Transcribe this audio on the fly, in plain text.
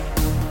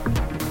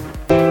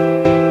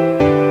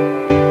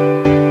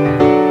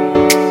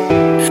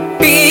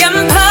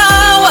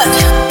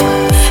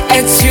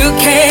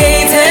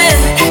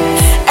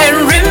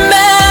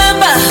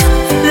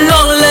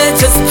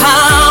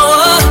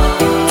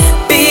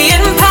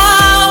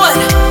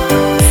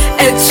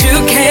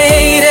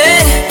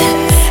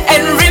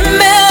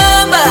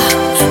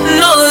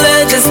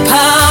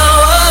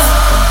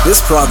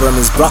program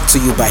is brought to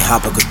you by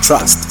Habakkuk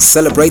Trust,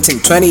 celebrating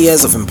 20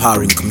 years of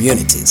empowering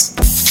communities.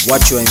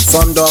 What you're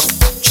informed of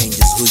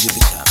changes who you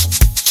become.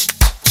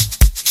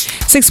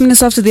 6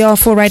 minutes after the hour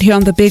 4 right here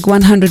on the big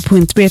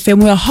 100.3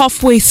 FM. We're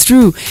halfway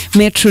through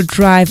Metro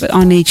Drive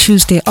on a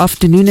Tuesday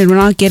afternoon, and we're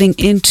now getting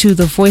into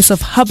the Voice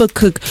of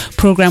Habakkuk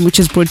program, which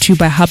is brought to you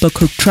by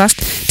Habakkuk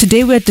Trust.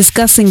 Today we're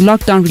discussing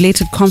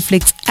lockdown-related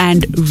conflicts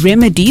and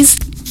remedies.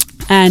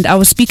 And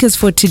our speakers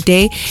for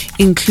today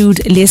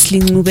include Leslie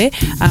Ncube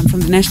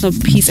from the National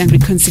Peace and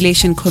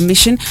Reconciliation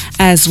Commission,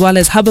 as well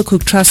as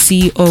Habakkuk Trust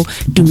CEO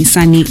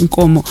Dumisani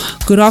Nkomo.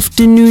 Good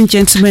afternoon,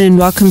 gentlemen, and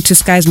welcome to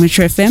Skies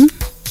Metro FM.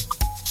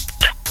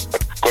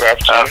 Good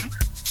afternoon.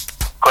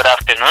 Good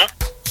afternoon.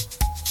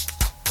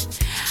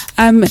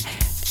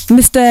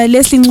 Mr.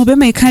 Leslie Ncube,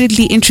 may you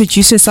kindly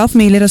introduce yourself?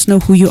 May you let us know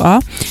who you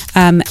are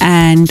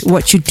and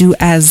what you do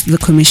as the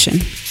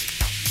Commission?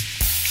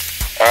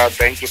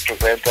 Thank you,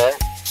 Presenter.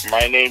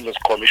 My name is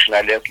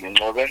Commissioner Leslie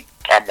Ncube.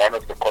 I'm one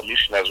of the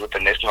commissioners with the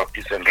National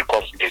Peace and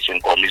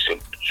Reconciliation Commission,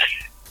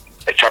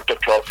 a Chapter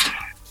 12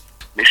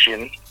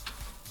 mission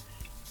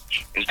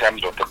in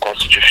terms of the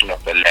constitution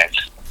of the land.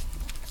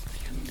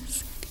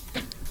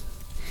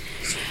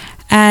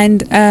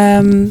 And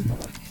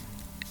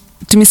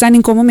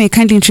Dumisani Nkomo, may you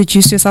kindly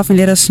introduce yourself and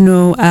let us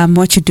know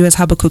what you do as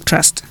Habakkuk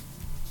Trust?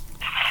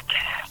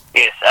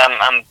 Yes,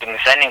 I'm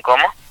Dumisani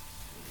Nkomo.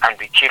 I'm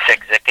the Chief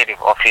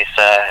Executive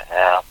Officer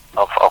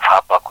of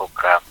Habakkuk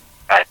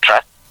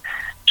Trust.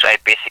 So I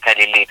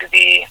basically lead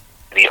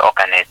the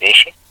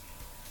organization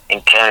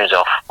in terms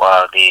of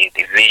the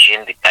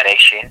vision, the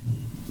direction,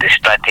 the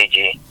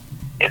strategy,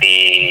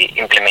 the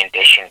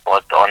implementation,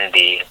 both on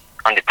the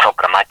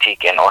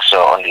programmatic and also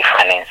on the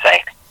finance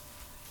side.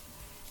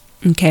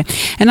 Okay.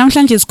 And I'm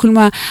trying to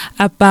Kulma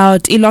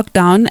about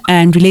lockdown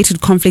and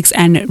related conflicts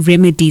and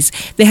remedies.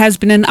 There has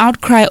been an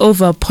outcry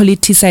over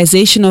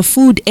politicization of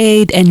food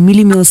aid and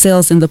mealie meal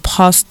sales in the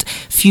past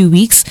few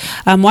weeks.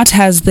 What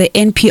has the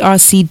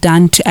NPRC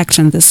done to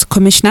action this,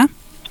 Commissioner?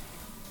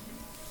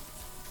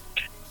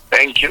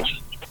 Thank you.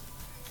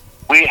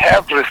 We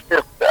have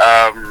received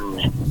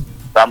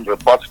some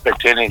reports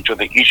pertaining to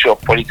the issue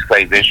of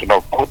politicization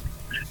of food.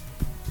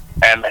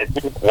 And I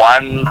think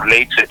one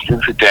related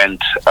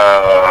incident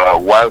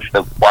was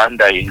the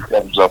Rwanda in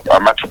terms of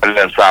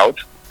Metropolitan South,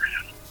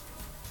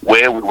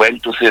 where we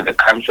went to see the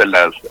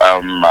councillors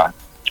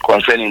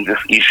concerning this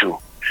issue.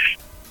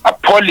 A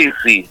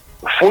policy,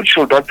 food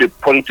should not be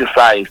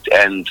politicized,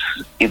 and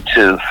it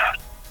is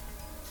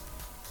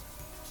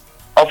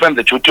often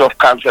the duty of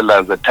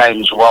councillors at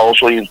times who are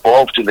also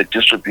involved in the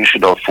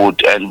distribution of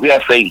food. And we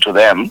are saying to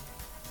them,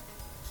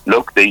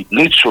 look, they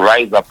need to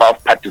rise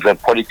above partisan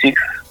politics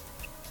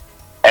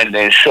and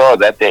ensure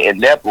that they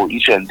enable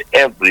each and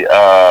every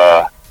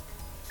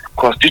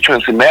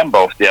constituency member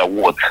of their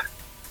ward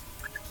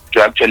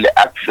to actually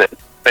access,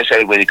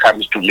 especially when it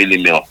comes to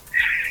mealie meal.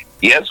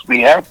 Yes, we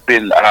have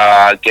been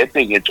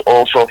getting it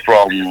also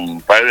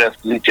from various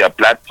media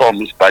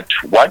platforms, but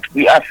what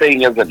we are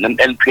saying as an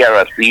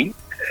NPRC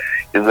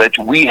is that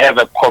we have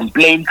a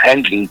complaint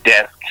handling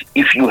desk.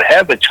 If you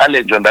have a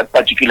challenge on that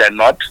particular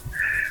note,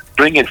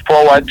 bring it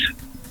forward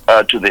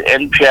to the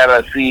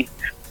NPRC,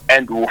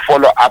 and we'll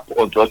follow up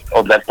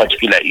on that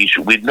particular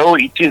issue. We know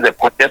it is a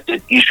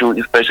contested issue,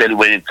 especially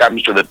when it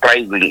comes to the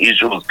pricing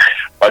issues,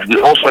 but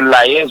we also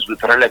liaise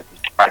with relevant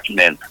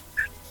departments.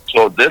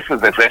 So this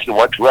is exactly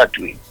what we are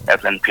doing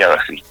as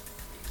NPRC.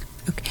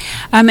 Okay.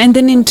 And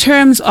then in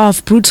terms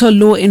of brutal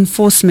law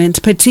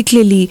enforcement,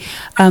 particularly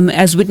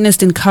as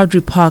witnessed in Cowdrey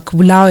Park,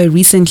 Bulawayo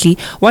recently,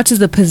 what is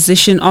the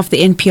position of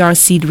the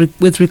NPRC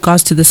with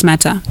regards to this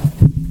matter?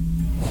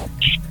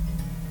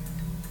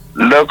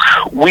 Look,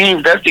 we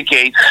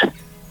investigate.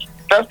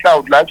 First, I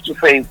would like to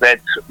say that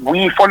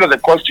we follow the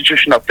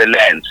constitution of the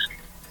land.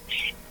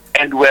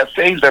 And we're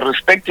saying the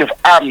respective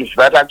arms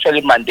that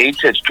actually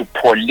mandated to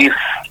police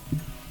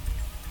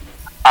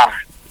are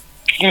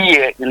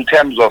clear in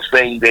terms of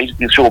saying there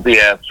should be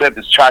a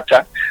service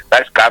charter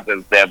that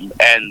governs them.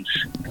 And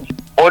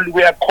all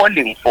we are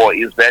calling for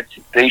is that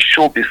there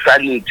should be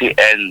sanity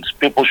and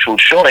people should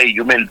show a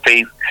human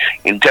face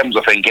in terms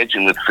of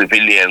engaging with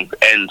civilians.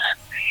 And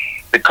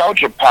the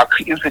Cowdrey Park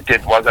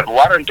incident was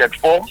unwarranted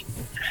for,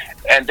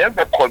 and as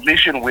a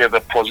commission, we have a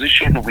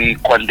position, we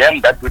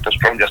condemn that with the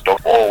strongest of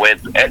all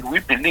words, and we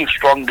believe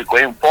strongly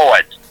going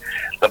forward,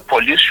 the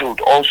police should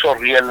also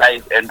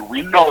realize, and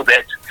we know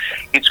that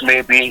it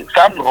may be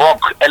some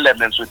rogue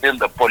elements within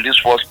the police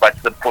force, but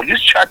the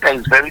police charter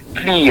is very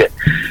clear,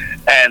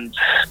 and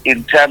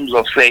in terms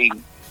of saying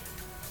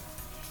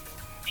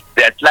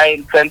they're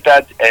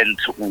client-centered, and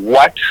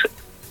what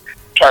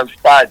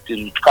transpired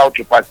in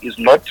Cowdrey Park is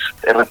not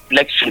a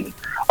reflection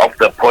of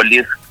the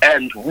police,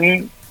 and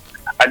we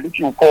are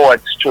looking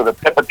forward to the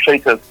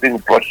perpetrators being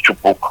brought to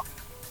book.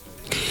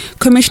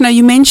 Commissioner,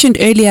 you mentioned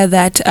earlier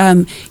that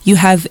you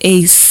have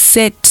a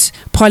set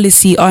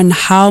policy on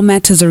how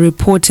matters are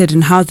reported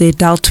and how they're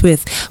dealt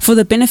with. For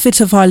the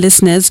benefit of our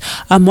listeners,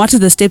 what are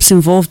the steps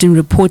involved in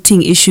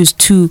reporting issues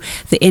to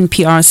the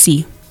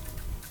NPRC?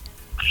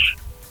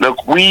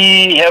 Look,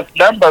 we have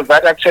numbers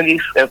that actually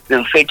have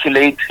been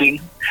circulating.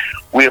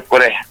 We've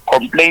got a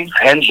complaints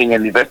handling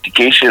and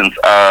investigations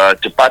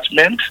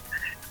department,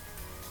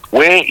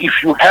 where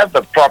if you have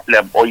a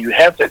problem or you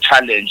have a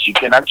challenge, you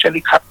can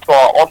actually come to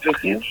our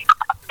offices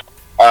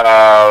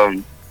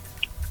on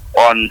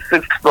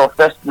 6th floor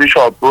First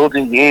Mutual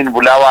Building here in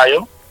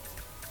Bulawayo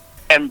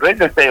and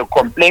register your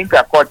complaint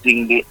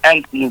accordingly,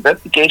 and the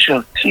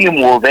investigations team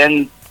will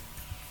then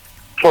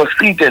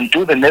proceed and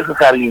do the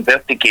necessary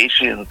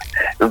investigations,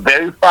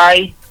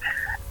 verify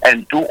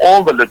and do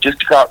all the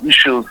logistical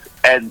issues,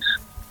 and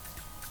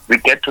we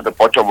get to the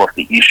bottom of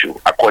the issue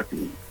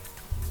accordingly.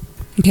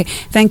 Okay,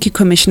 thank you,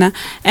 Commissioner.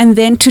 And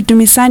then to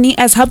Dumisani,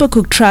 as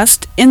Habakkuk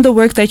Trust, in the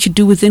work that you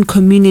do within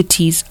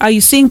communities, are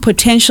you seeing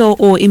potential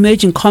or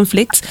emerging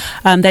conflicts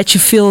that you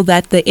feel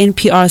that the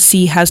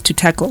NPRC has to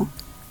tackle?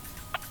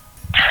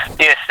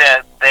 Yes,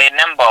 the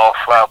number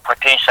of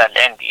potential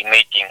and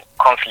emerging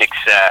conflicts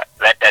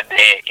that are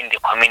there in the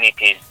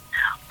communities,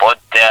 both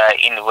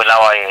in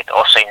Bulawayo and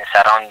also in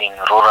surrounding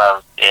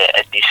rural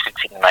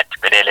districts in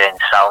Matabeleland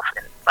South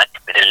and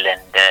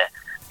Matabeleland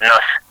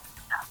North.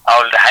 I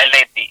will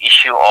highlight the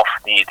issue of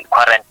the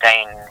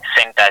quarantine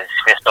centers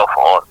first of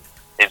all.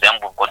 For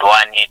example, we've got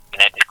one in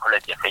United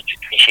College of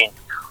Education,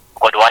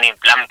 we've got one in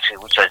Plumtree,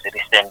 which was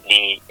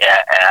recently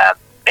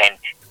banned.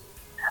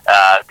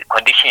 The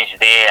conditions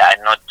there are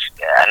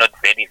not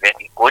very,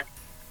 very good,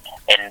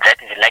 and that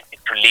is likely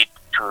to lead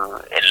to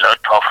a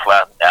lot of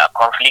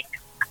conflict.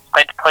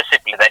 Quite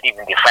possibly that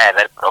even the fire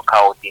that broke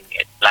out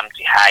at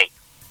Plumtree High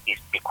is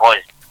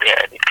because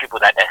the people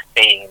that are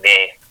staying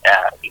there,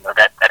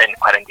 that are in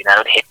quarantine, are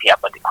not happy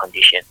about the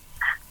conditions.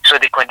 So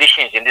the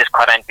conditions in these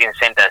quarantine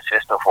centers,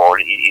 first of all,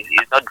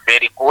 is not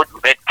very good.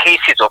 We've had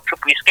cases of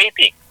people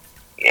escaping,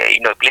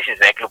 places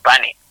like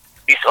Lupane.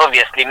 This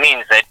obviously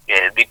means that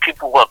the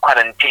people who are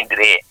quarantined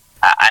there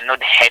are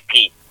not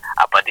happy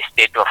about the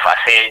state of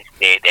affairs.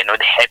 They're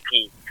not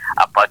happy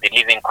about the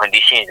living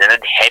conditions. They're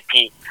not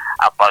happy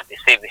about the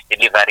service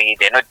delivery.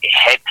 They're not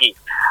happy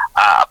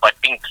about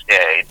being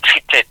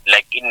treated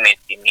like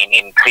inmates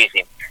in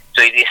prison.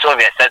 So it is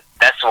obvious that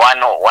that's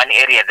one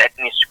area that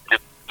needs to be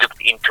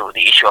looked into,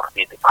 the issue of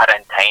the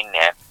quarantine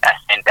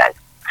centers.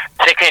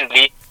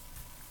 Secondly,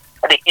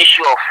 the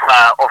issue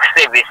of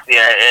service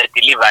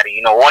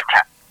delivery,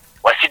 water.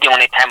 We're sitting on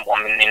a time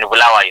bomb in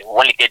Bulawayo. We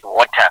only get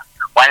water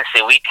once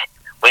a week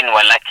when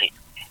we're lucky.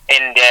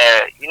 And,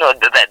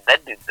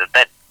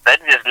 that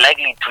is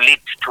likely to lead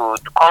to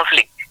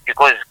conflict,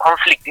 because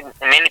conflict in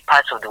many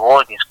parts of the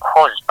world is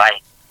caused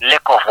by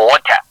lack of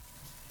water.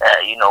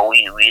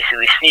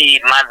 We see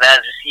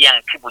mothers, we see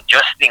young people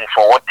jostling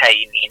for water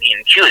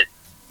in queues.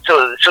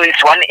 So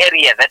it's one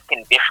area that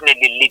can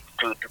definitely lead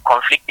to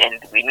conflict,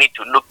 and we need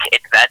to look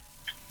at that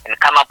and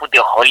come up with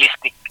a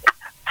holistic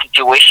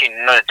situation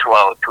in order to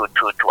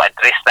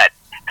address that.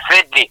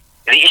 Thirdly,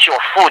 the issue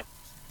of food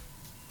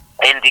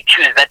and the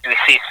queues that we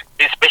see,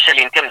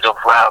 especially in terms of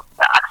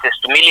access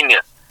to mealie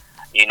meal.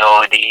 The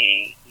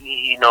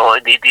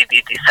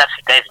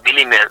subsidized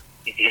mealie meal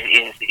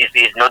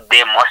is not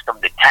there most of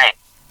the time,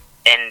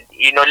 and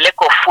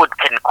lack of food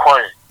can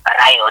cause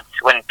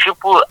riots. When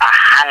people are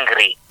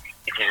hungry,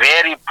 it's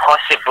very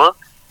possible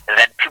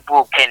that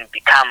people can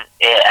become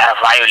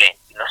violent.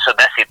 So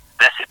that's a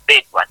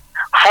big one.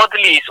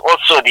 Fourthly, is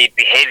also the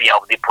behavior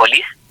of the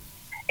police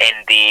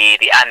and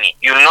the army.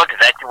 You'll note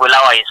that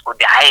Bulawayo has got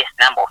the highest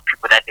number of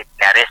people that have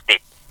been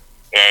arrested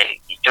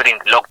during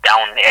the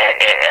lockdown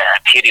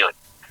period.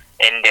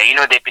 And, there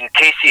have been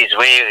cases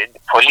where the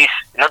police,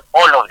 not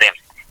all of them,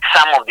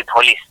 some of the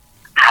police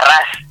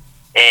harass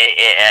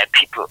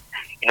people.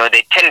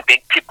 They turn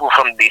back people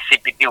from the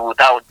CPD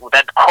without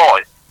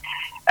cause.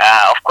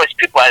 Of course,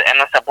 people are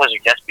not supposed to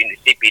just be in the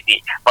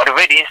CPD, but we've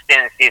had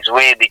instances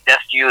where they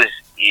just use,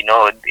 the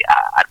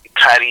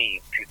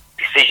arbitrary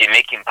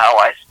decision-making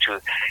powers to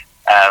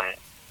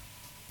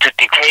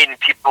detain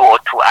people or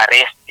to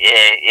arrest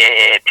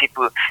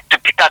people, to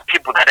pick up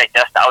people that are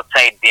just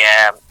outside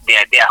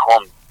their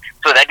home.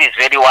 So that is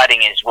very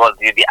worrying as well.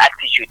 The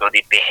attitude or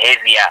the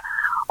behavior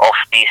of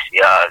these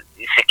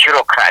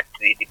securocrats,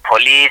 the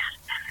police,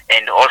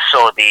 and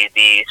also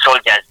the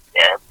soldiers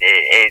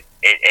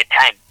at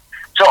times.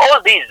 So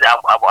all these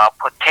are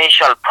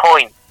potential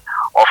points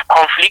of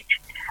conflict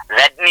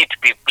that need to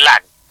be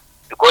plugged.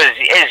 Because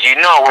as you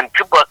know, when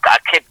people are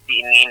kept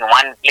in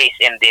one place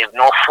and they have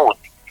no food,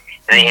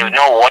 they have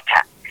no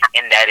water,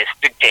 and they are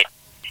restricted,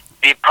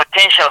 the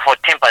potential for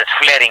tempers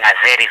flaring are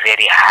very,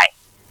 very high.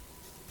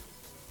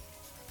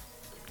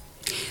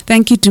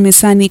 Thank you,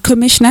 Dumisani.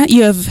 Commissioner,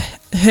 you have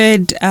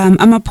heard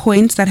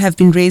points that have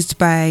been raised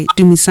by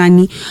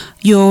Dumisani.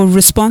 Your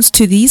response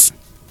to these?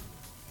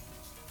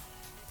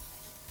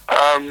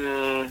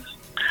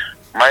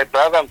 My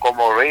brother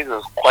Nkomo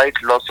raises quite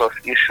lots of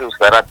issues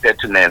that are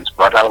pertinent,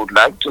 but I would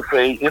like to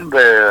say in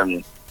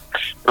the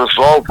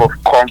resolve of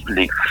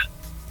conflicts,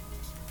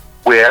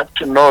 we have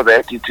to know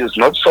that it is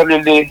not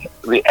solely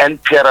the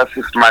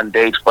NPRC's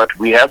mandate, but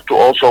we have to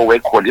also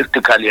work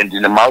holistically and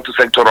in a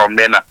multi-sectoral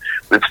manner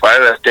with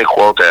various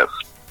stakeholders.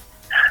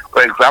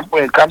 For example,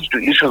 when it comes to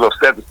issues of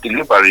service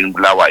delivery in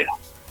Bulawayo,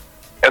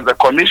 as a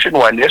commission,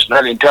 we're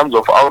national in terms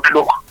of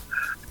outlook.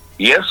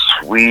 Yes,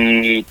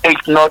 we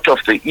take note of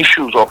the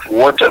issues of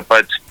water,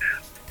 but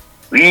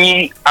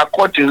we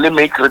accordingly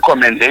make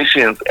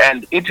recommendations,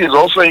 and it is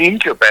also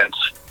incumbent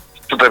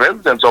to the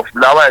residents of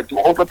Bulawayo to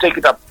also take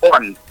it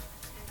upon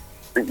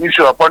the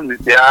issue upon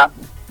with their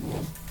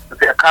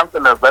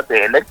councillors that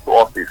they elect to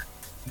office,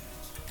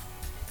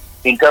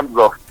 in terms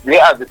of they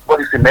are the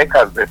policy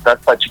makers at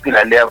that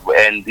particular level,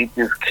 and it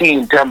is key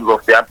in terms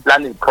of their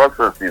planning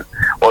processes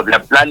or their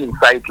planning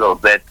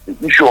cycles that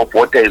the issue of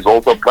water is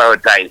also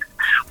prioritized.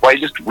 While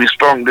we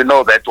strongly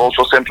know that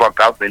also central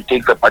government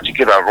takes a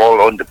particular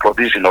role on the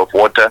provision of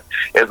water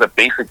as a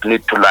basic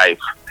need to life.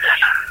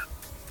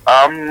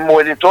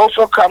 When it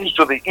also comes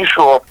to the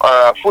issue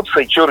of food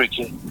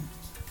security,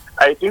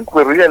 I think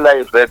we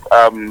realize that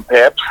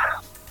perhaps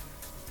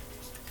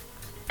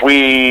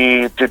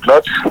we did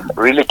not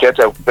really get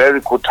a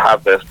very good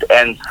harvest,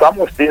 and some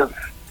of these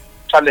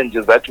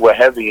challenges that we're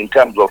having in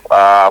terms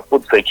of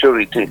food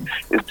security,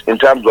 in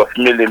terms of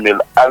meal,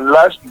 are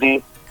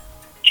largely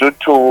due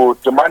to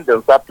demand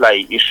and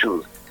supply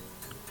issues,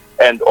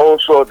 and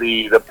also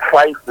the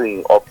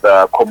pricing of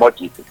the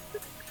commodities.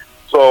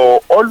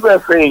 So all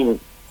we're saying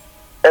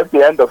at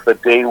the end of the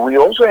day, we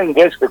also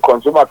engage the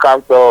Consumer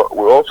Council,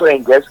 we also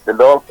engage the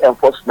law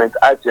enforcement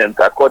agents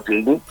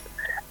accordingly,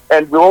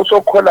 and we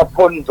also call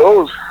upon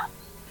those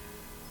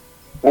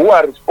who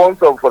are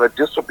responsible for the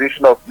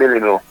distribution of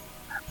meal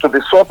to be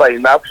sober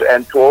enough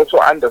and to also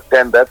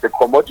understand that the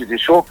commodity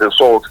should be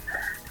sold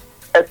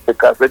at the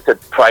gazetted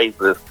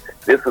prices.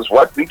 This is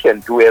what we can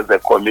do as a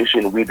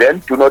commission. We then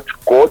do not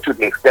go to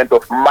the extent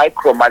of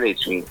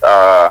micromanaging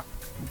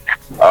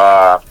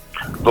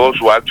those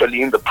who are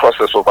actually in the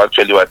process of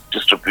actually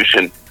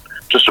distributing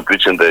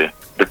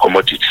the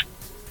commodity.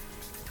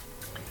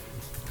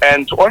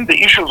 And on the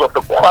issues of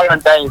the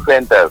quarantine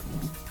centers,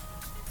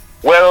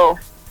 well,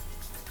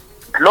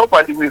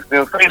 globally we've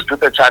been faced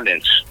with a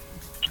challenge.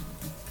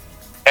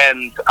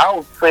 And I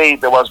would say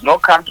there was no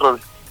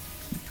country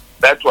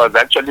that was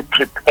actually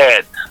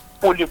prepared,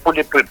 fully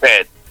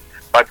prepared,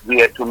 but we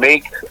had to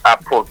make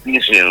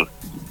provisions.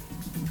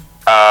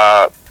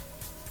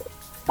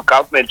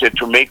 Government had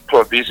to make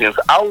provisions.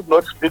 I would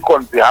not speak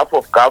on behalf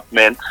of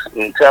government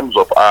in terms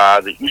of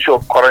the issue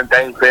of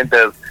quarantine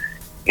centers,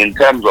 in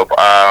terms of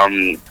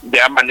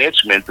their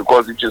management,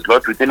 because it is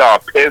not within our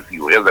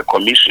purview as a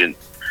commission.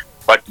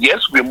 But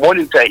yes, we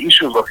monitor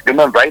issues of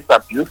human rights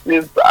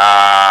abuses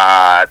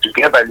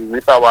together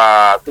with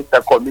our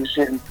sister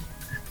commission,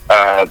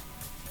 the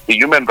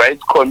Human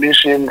Rights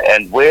Commission,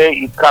 and where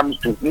it comes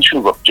to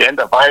issues of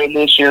gender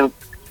violations,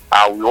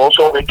 we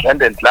also work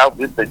hand in glove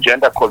with the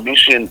Gender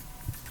Commission,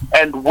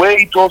 and where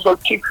it also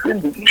kicks in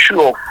the issue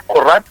of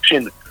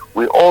corruption,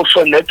 we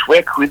also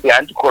network with the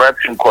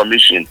Anti-Corruption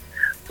Commission.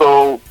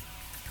 So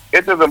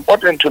it is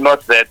important to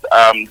note that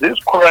these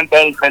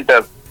quarantine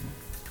centers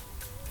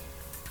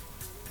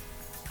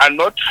are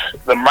not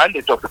the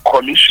mandate of the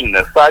commission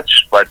as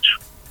such, but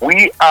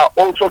we are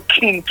also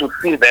keen to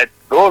see that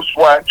those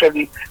who are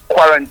actually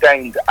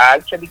quarantined are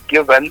actually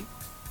given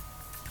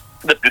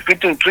the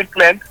befitting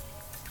treatment,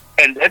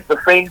 and at the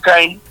same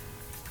time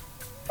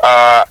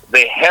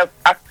they have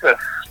access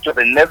to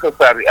the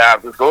necessary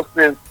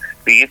resources,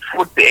 be it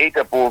food, the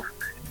eatables,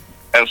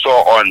 and so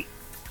on.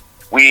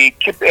 We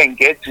keep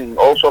engaging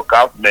also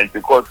government,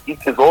 because it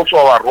is also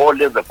our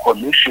role as a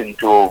commission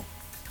to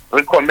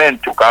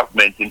recommend to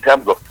government in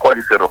terms of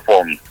policy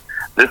reforms.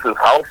 This is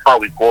how far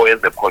we go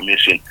as a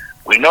commission.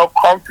 We know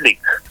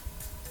conflicts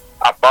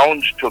are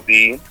bound to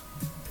be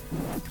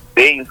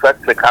there in such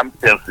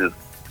circumstances.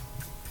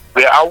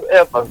 We,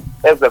 however,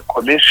 as a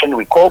commission,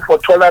 we call for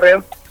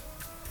tolerance.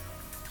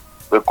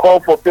 We call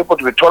for people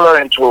to be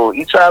tolerant to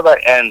each other,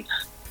 and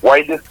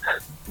while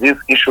these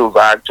issues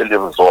are actually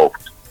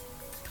resolved.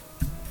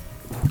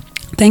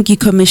 Thank you,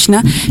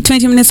 Commissioner.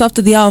 20 minutes after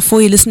the hour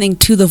 4, you're listening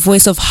to the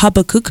Voice of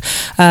Habakkuk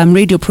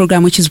radio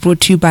program, which is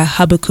brought to you by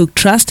Habakkuk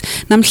Trust.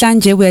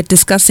 Namhlanje, we're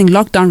discussing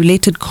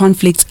lockdown-related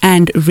conflicts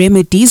and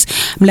remedies.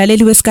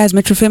 Mlaleli weSky's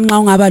Metro FM nxa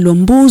ungaba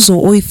lombuzo,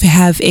 or if you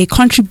have a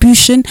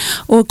contribution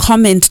or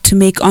comment to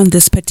make on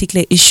this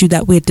particular issue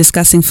that we're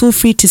discussing, feel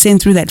free to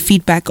send through that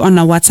feedback on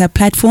our WhatsApp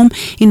platform.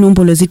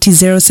 Inombolo zithi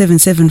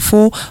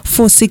 0774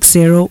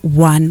 460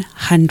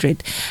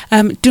 100.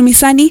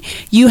 Dumisani,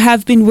 you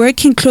have been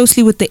working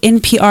closely with the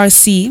NPRC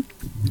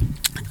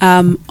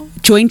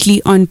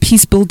jointly on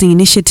peace building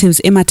initiatives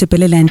in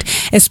Matabeleland,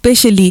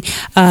 especially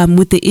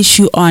with the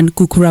issue on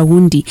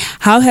Gukurahundi.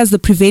 How has the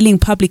prevailing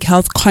public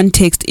health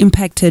context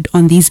impacted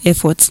on these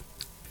efforts?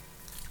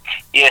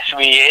 Yes,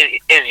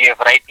 as you have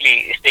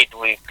rightly stated,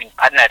 we've been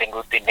partnering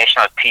with the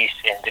National Peace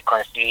and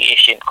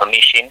Reconciliation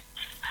Commission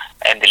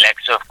and the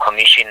likes of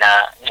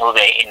Commissioner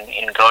Ncube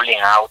in rolling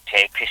out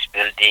peace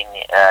building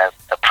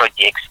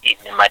projects in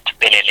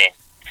Matabeleland.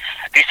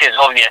 This has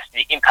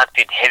obviously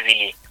impacted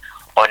heavily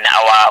on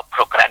our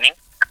programming,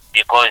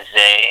 because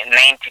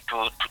 90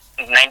 to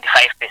 95%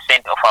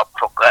 of our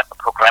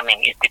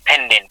programming is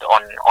dependent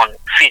on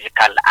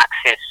physical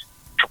access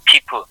to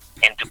people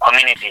and to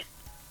communities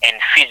and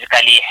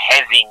physically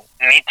having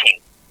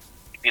meetings,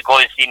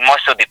 because in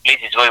most of the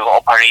places where we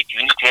operate,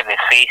 you need to have a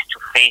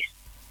face-to-face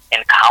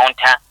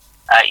encounter.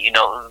 You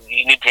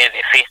need to have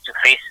a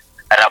face-to-face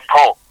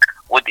rapport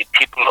with the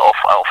people of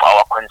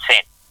our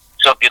concern.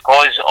 So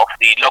because of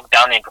the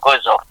lockdown and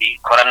because of the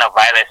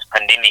coronavirus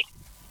pandemic,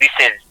 this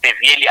has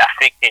severely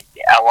affected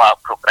our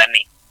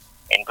programming.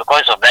 And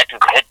because of that,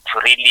 we've had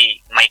to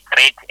really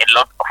migrate a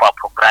lot of our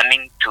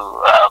programming to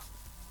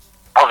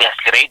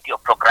obviously radio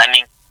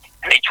programming,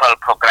 virtual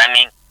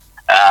programming.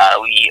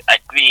 We are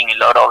doing a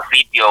lot of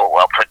video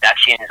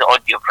productions,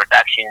 audio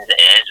productions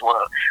as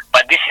well.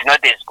 But this is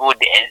not as good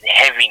as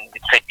having the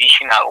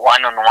traditional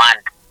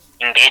one-on-one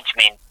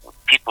engagement with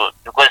people.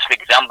 Because, for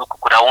example,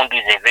 Kukuraundu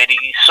is a very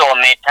sore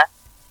matter.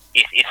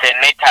 It's a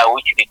matter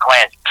which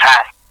requires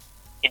trust.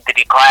 It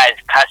requires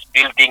trust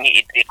building.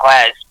 It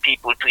requires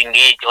people to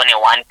engage on a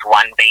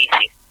one-to-one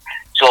basis.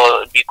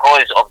 So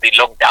because of the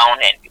lockdown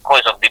and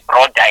because of the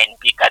broader and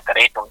bigger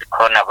threat of the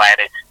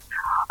coronavirus,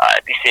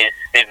 this has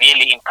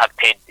severely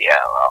impacted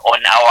on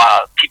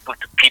our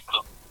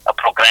people-to-people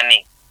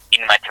programming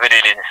in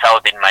Matabeleland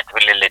South and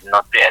Matabeleland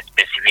North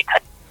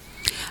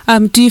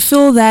specifically. Do you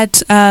feel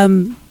that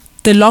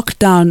the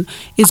lockdown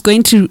is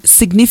going to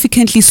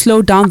significantly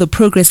slow down the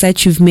progress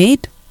that you've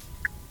made?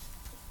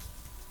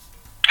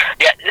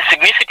 Yeah,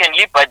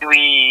 significantly, but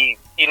we,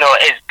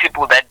 as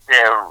people that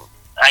are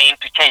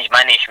into change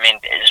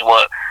management as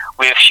well,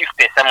 we have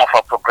shifted some of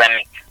our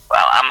programming.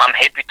 I'm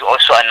happy to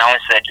also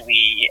announce that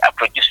we are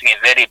producing a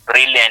very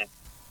brilliant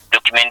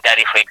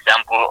documentary, for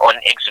example, on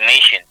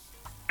exhumation,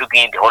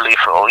 looking at the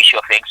whole issue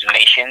of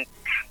exhumation.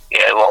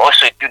 We're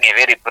also doing a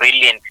very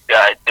brilliant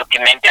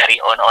documentary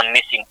on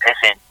missing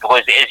persons,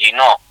 because as you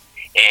know,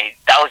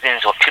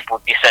 thousands of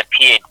people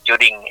disappeared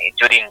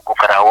during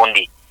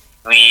Kukurahundi.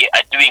 We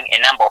are doing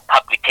a number of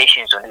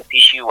publications on this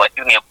issue. We're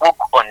doing a book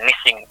on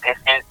missing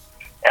persons,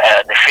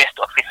 the first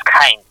of its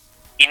kind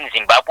in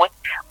Zimbabwe,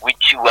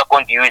 which we are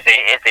going to use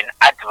as an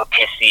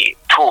advocacy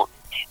tool,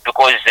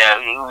 because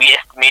we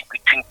estimate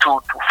between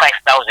 2,000 to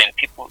 5,000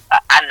 people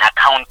are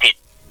unaccounted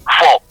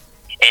for,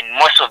 and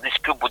most of these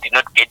people did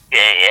not get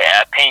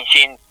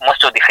pensions.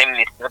 Most of the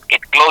families did not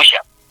get closure.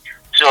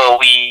 So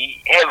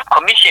we have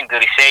commissioned the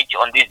research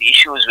on these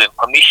issues. We've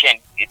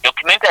commissioned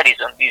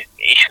documentaries on these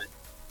issues.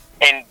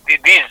 And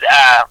these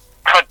are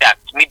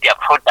media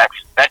products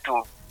that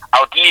will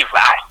outlive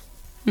us.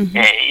 Mm-hmm.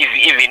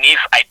 Even if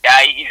I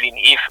die, even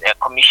if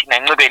Commissioner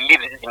Ncube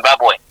leaves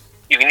Zimbabwe,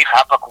 even if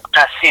Habakkuk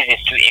Trust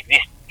ceases to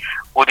exist,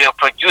 we have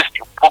produced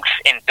books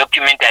and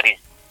documentaries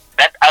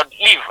that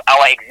outlive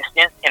our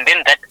existence, and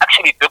then that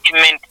actually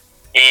document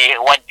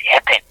what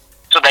happened,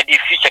 so that the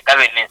future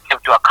governments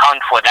have to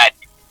account for that.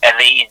 There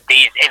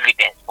is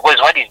evidence, because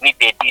what is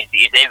needed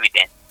is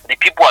evidence. The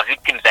people are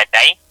victims are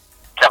dying,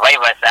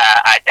 survivors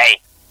are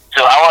dying.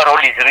 So our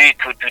role is really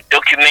to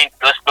document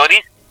those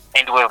stories,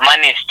 and we've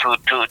managed to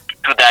do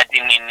that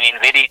in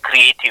very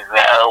creative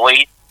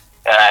ways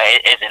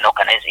as an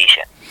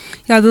organization.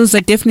 Yeah, those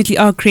are definitely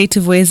our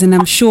creative ways, and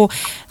I'm sure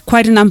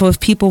quite a number of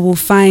people will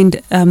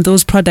find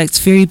those products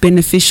very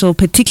beneficial,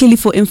 particularly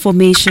for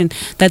information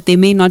that they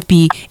may not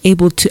be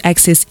able to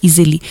access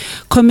easily.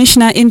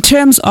 Commissioner, in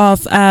terms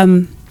of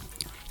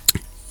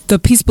the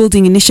peace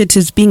building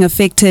initiatives being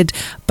affected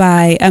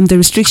by the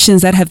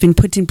restrictions that have been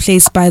put in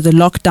place by the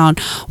lockdown,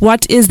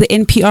 what is the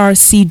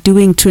NPRC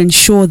doing to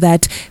ensure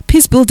that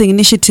peace building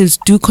initiatives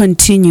do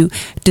continue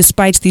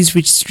despite these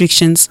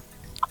restrictions?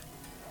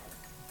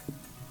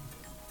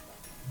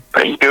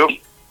 Thank you.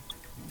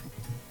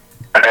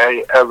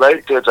 As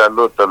I did a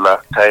lot the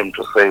last time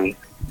to say,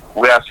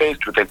 we are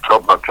faced with a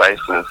global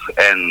crisis,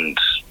 and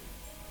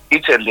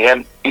each and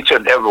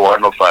every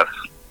one of us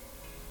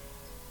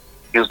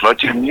is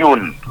not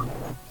immune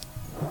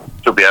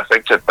to be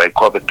affected by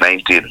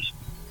COVID-19.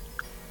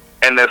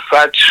 And as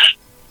such,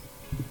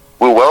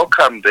 we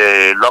welcome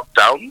the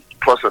lockdown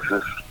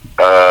processes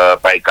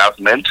by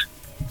government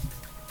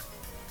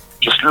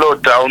to slow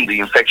down the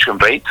infection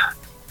rate.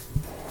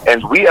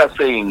 And we are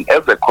saying,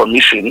 as a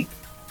commission,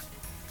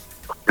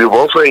 we've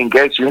also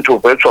engaged into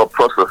virtual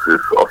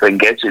processes of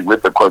engaging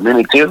with the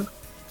communities.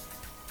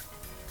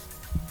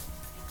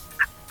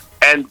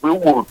 And we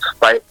would,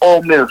 by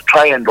all means,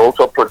 try and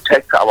also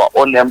protect our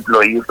own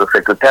employees, the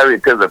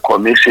Secretariat as a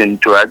commission,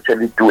 to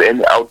actually do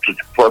any outreach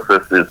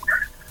processes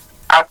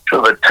up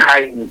to the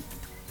time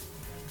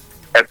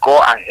a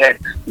go-ahead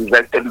is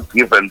actually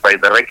given by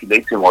the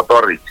regulating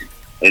authority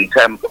in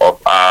terms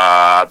of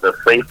the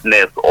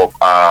safeness of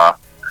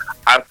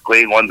us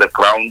going on the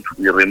ground.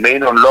 We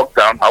remain on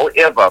lockdown.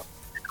 However,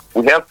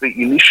 we have the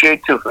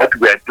initiatives that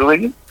we are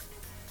doing,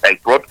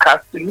 like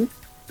broadcasting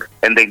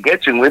and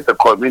engaging with the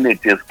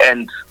communities.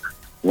 And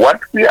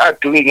what we are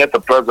doing at the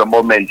present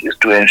moment is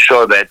to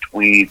ensure that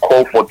we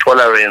call for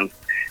tolerance,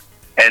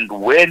 and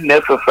when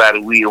necessary,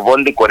 we've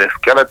only got a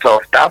skeleton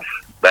of staff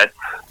that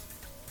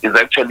is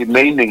actually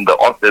manning the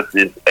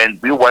offices,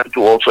 and we want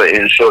to also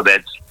ensure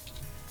that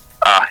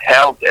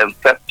health and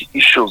safety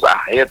issues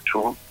are adhered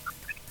to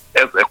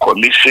as a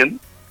commission.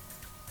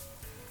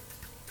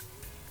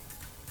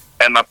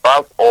 And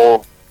above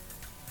all,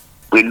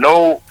 we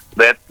know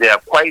that there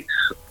are quite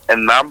a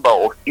number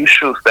of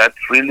issues that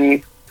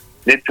really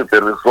need to be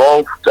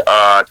resolved,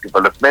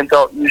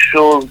 developmental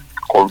issues,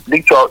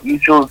 conflictual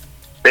issues,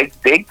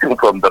 dating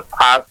from the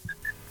past.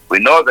 We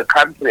know the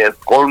country has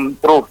gone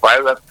through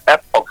various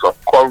epochs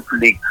of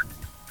conflict,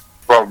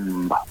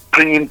 from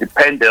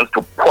pre-independence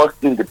to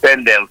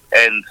post-independence,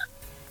 and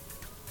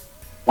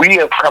we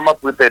have come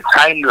up with a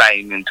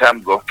timeline in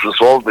terms of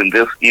resolving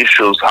these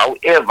issues.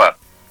 However,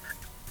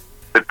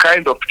 the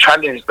kind of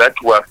challenge that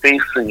we're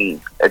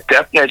facing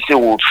definitely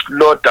will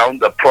slow down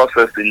the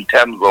process in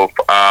terms of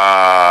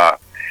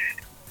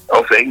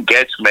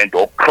engagement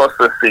or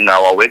processing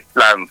our work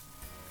plans.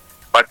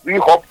 But we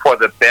hope for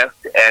the best,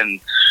 and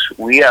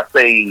we are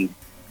saying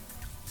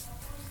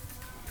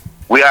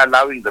we are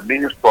allowing the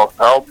Ministry of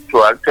Health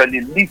to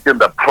actually lead in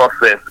the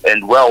process,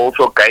 and we're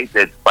also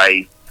guided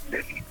by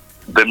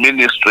the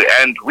ministry.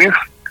 And we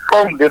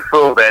strongly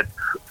feel that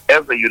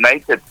as a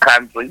united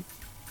country,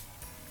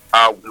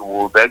 we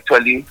will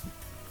actually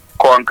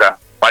conquer.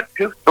 But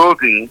peace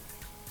building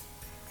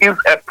is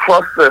a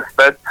process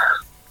that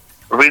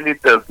really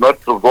does not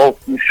resolve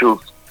issues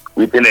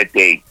within a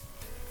day.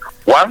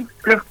 Once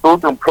peace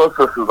building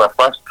processes are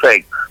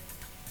fast-tracked,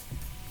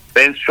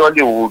 then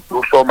surely we will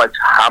do so much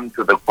harm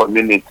to the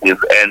communities.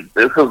 And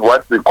this is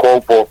what we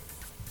call for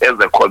as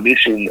a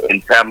commission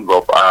in terms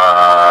of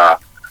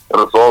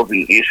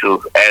resolving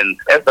issues. And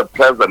at the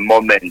present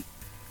moment,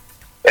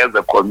 as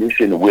a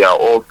commission, we are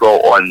also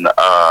on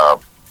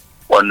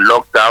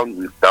lockdown.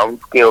 We've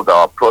downscaled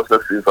our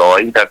processes, our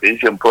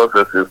intervention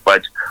processes,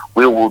 but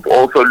we would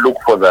also look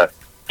for the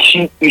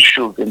key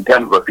issues in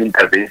terms of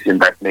intervention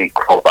that may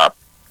crop up.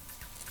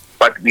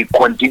 But we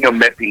continue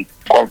mapping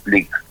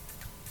conflict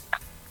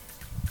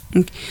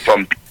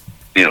from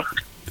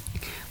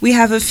We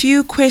have a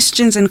few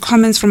questions and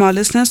comments from our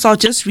listeners, so I'll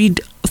just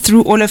read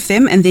through all of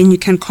them and then you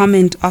can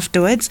comment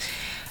afterwards.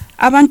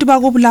 Abantu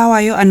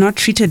Bulawayo are not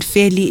treated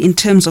fairly in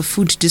terms of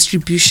food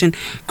distribution.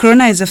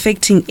 Corona is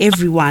affecting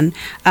everyone,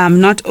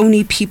 not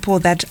only people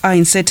that are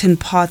in certain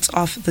parts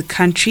of the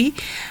country.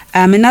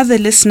 Another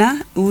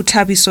listener,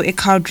 Utabiso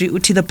Ekaudri,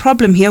 Uti, the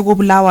problem here,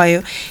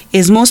 Bulawayo,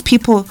 is most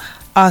people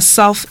are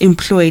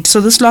self-employed. So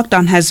this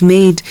lockdown has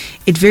made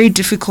it very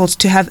difficult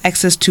to have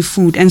access to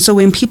food. And so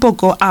when people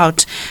go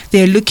out,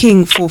 they're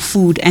looking for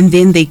food and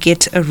then they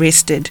get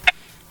arrested.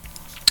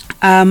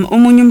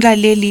 Omunye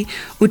umlaleli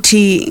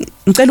uthi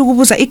ngicela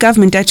ukubuza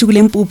igovernment yathi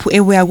kule mpuphu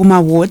ebuya kuma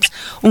wards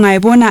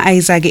ungayibona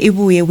ayizake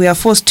ibuye, we are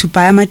forced to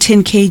buy ama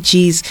 10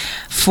 kgs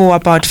for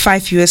about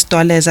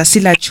 $5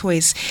 asila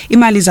choice.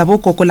 Imali zabo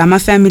gogo lama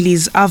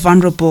families are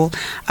vulnerable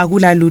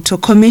akula lutho.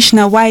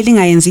 Commissioner, why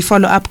lingayenzi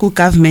follow up ku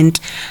government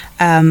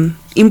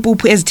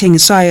impuphu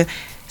ezithengiswayo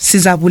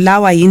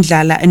sizabulawa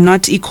yindlala and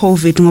not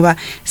i-COVID ngoba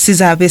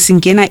sizabe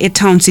singena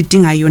e-town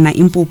sidinga yona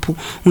impuphu.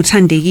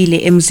 Nguthandekile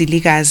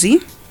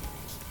eMzilikazi.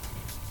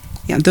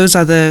 Yeah, those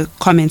are the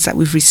comments that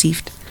we've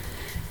received.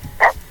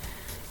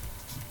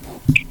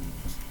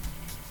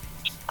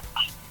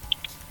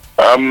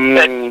 Go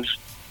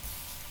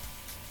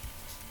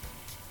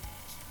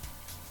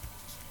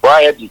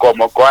ahead,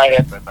 Nkomo. Go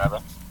ahead,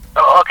 brother.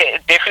 Okay,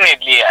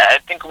 definitely. I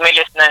think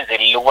kumele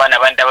sinanzelele ukubana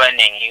abantu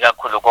abaningi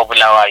kakhulu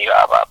koBulawayo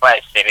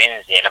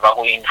abasebenzela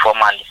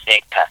baku-informal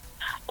sector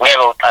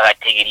kuyabe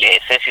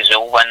uqakathekile sesizwe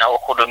ukubana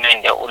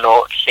uhulumende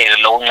ulo hlelo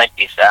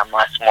lokuncedisa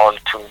ama-small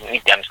to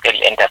medium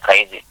scale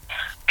enterprises.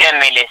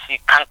 Kuyamele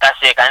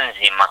sikhankase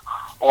kanzima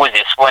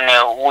ukuze sibone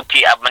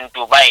ukuthi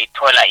abantu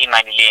bayithola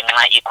imali le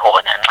nxa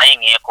ikhona, nxa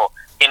ingekho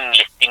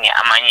emlistinge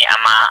amanye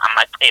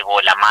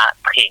amacebo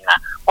lamaqhinga.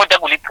 Kodwa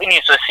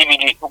kuliqiniso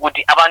sibili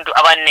ukuthi abantu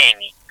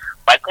abanengi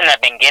bagcina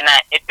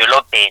bengena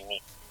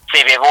edolobheni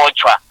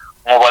sebebotshwa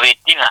ngoba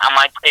bedinga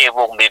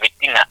amacebo kumbe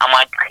bedinga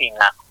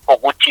amaqhinga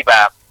ukuthi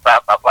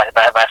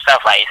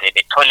basurvive,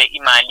 bethole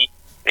imali,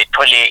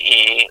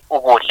 bethole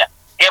ukudla.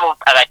 Yebo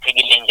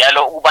kuqakathekile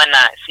njalo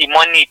ukubana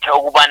simonithe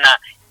ukubana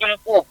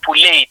impuphu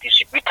le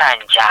distributha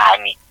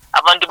njani,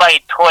 abantu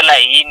bayithola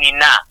yini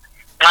na,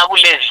 nxa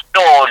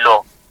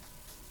kulezitolo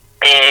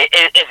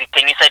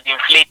ezithengisa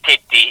inflated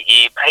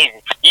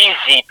prices,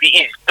 iziphi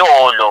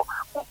izitolo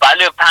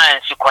kubhalwe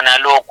phansi khona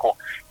lokho.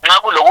 Nxa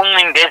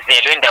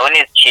kulokuncindezelo endaweni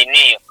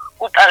ezitshiyeneyo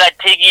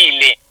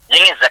kuqakathekile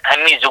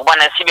njengezakhamizi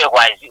ukubana sibe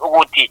kwazi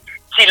ukuthi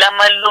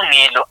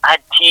silamalungelo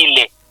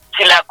athile,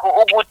 silakho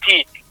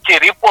ukuthi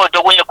report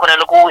okunye khona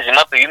lokho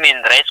kuZimbabwe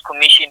Human Rights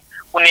Commission,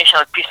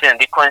 ku-National Peace and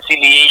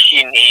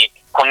Reconciliation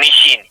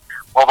Commission,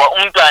 ngoba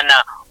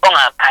umntwana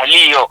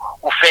ongakhaliyo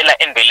ufela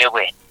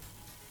embelekweni.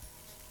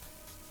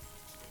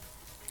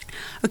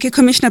 Okay,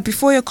 Commissioner,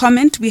 before your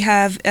comment, we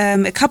have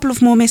a couple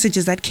of more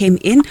messages that came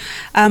in.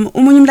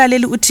 Umunye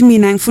umlaleli uthi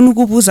mina ngifuna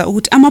ukubuza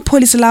ukuthi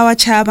amapholisa lawa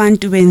chaya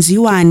abantu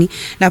benziwani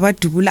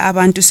labadubula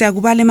abantu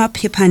siyakubala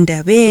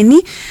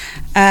emaphephandabeni.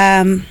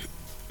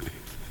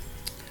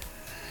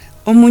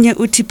 Omunye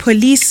uti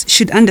police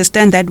should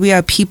understand that we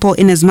are people,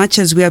 in as much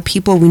as we are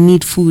people we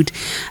need food.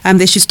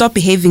 They should stop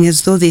behaving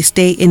as though they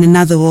stay in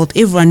another world.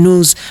 Everyone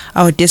knows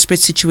our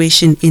desperate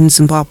situation in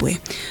Zimbabwe.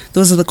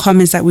 Those are the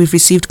comments that we've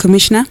received,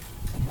 Commissioner.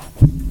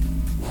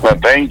 Well,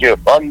 thank you.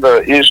 On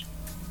the issue,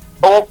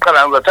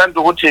 okokuqala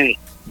ngizathanda ukuthi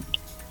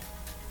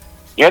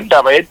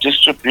ngendaba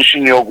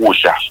ye-distribution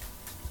yokudla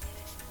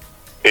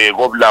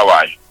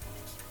koBulawayo,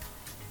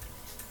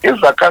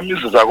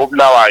 izakhamizi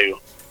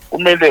zakoBulawayo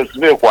kumele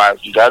zibe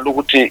kwazi njalo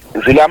ukuthi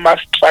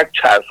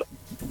zilama-structures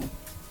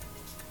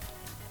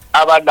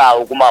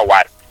abalawo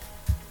kuma-ward,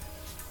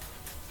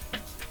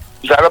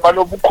 njalo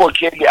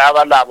banobukhokheli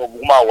abalabo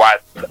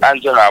kuma-ward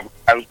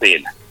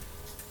anjengabukhansela.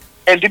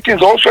 And it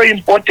is also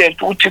important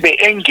ukuthi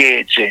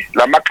be-engage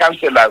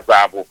lama-councillors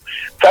abo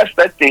such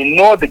that they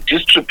know the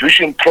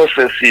distribution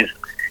processes.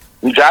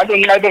 Njalo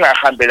nxa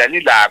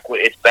bengahambelani lakho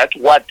at that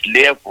ward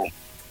level,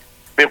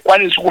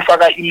 bekwanisa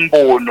ukufaka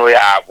imbono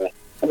yabo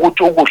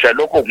ukuthi ukudla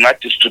lokho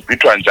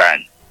kungadistributwa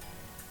njani.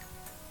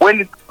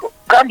 When it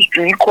comes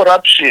to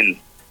corruption,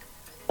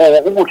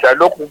 or ukudla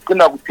lokho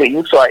kucina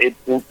kuthengiswa at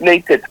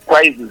inflated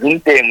prices,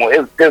 intengo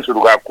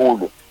eziphezulu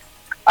kakhulu,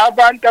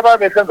 abantu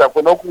ababesenza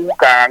khonokho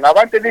ukuganga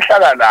ngabantu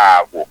elihlala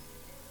labo.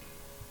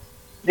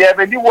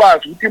 Liyabe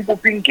likwazi ukuthi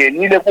impuphu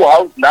ingenile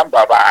ku-house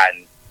number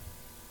bani.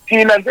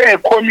 Thina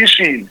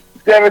njenge-commission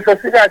siyabe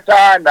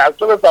sesikatshana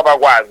asobe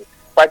sabakwazi,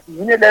 but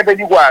yini lebe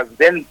likwazi,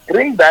 then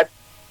bring that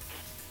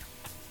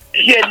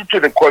here to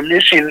the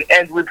commission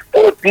and with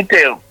full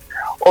details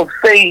of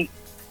saying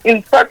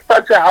in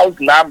such a house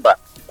number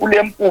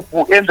kule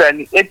mpuphu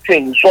enzani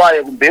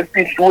ethengiswayo kumbe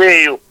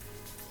efihliweyo.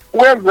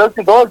 Well,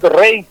 those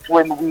rates,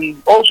 when we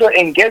also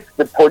engage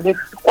the police,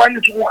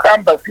 kwanisa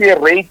ukuhamba siye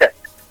rate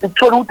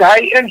sithola ukuthi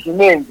hayi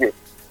endlini nje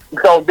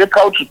mhlawumbe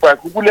couch pass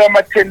kule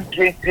ama-10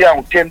 kg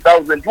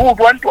angu-10,000. You would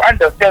want to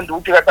understand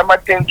ukuthi kathi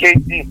ama-10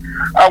 kg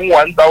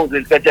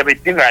angu-1,000 kathi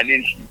abedingani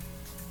endlini.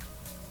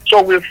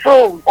 So we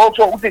feel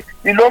also ukuthi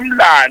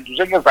ilomlando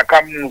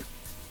njengezakhamuzi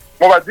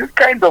ngoba this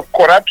kind of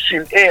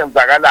corruption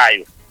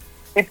eyenzakalayo,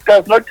 it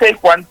does not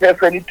take one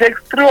person, it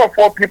takes 3 or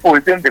 4 people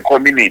within the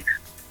community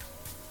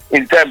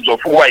in terms of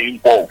who are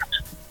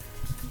involved.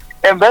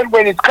 And then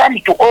when it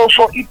comes to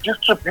also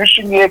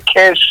distribution here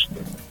cash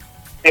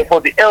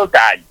for the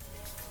elderly,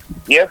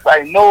 yes,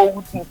 I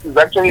know it is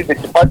actually the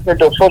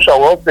Department of Social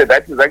Welfare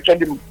that is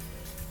actually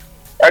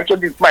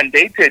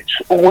mandated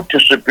to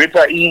distribute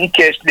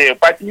cash there.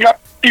 But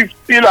if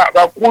feel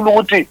kakhulu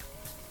ukuthi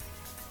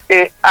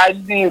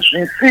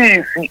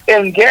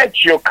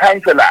engage your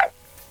councillors,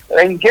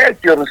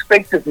 engage your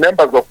respective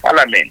members of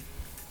parliament,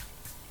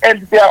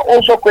 and they are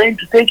also going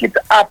to take it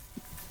up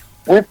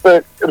with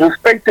the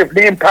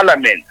respectively in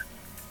parliament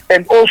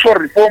and also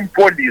reform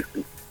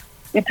policy.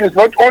 It is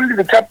not only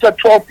the Chapter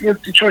 12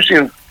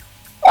 institutions,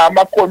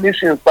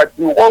 commissions, but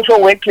we also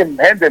work in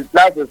hand and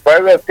glove with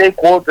various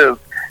stakeholders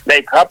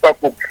like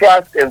Habakkuk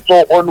Trust and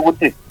so on.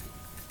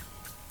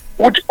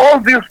 Which all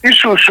these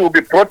issues should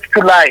be brought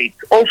to light.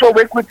 Also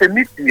work with the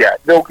media.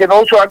 They can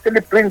also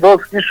actually bring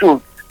those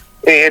issues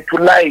to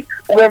light.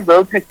 When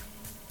such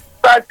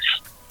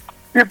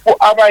people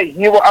are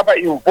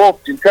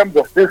involved in terms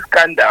of this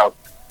scandal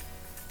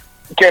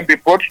can be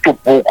brought to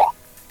book.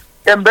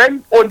 And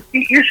then on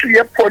the issue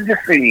of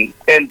policy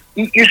and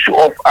the issue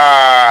of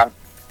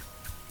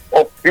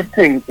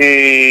beating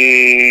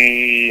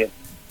the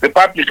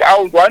public, I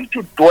would want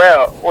to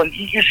dwell on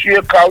the issue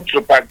of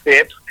culture,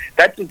 perhaps.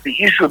 That is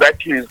the issue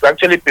that is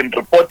actually been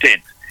reported.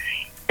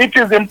 It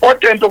is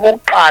important to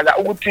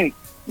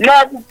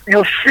now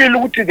you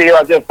feel there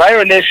was a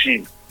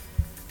violation,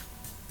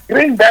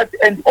 bring that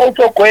and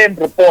also go and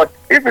report.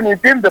 Even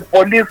within the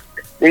police,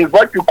 there is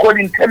what you call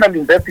internal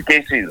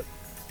investigations.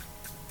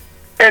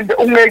 And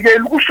with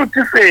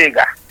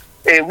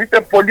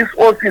a police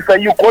officer,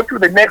 you go to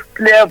the next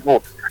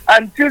level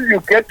until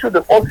you get to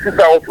the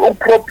officer of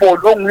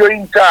Ukropol, you're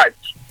in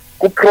charge,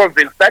 who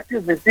province. That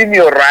is within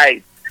your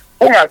rights.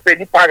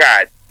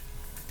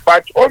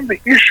 But on the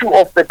issue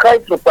of the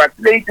cultural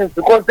facilities,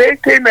 because they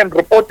came and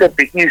reported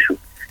the issue,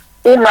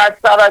 and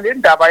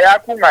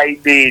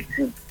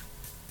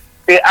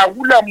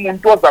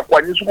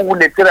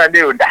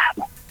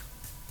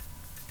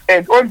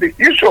on the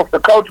issue of the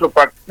cultural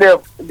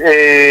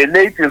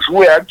facilities who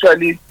were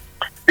actually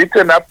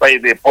beaten up by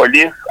the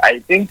police, I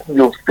think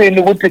you've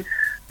seen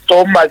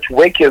so much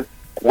work has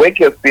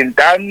been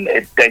done,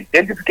 the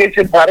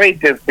identification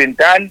parade has been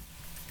done.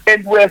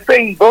 And we're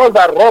saying those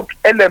are rogue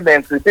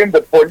elements within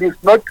the police,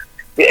 not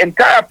the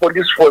entire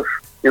police force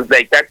is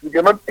like that. We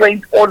cannot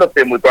paint all of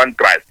them with one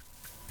brush.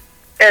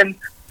 And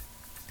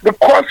the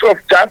course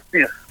of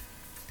justice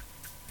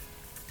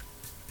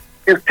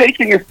is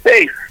taking its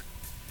place.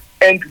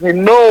 And we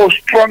know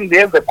strongly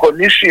as a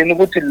commission,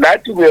 which is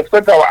likely we have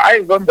set our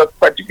eyes on that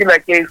particular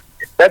case,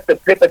 that the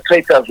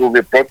perpetrators will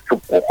be brought to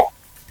book.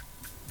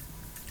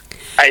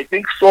 I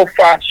think so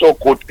far so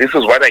good. This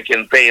is what I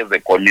can say as a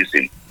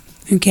commission.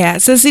 Okay,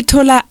 so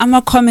sithola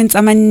ama-comments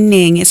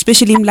amaningi,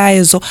 especially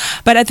imlayezo,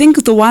 but I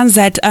think the ones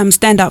that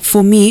stand out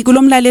for me,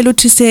 kulomlalelo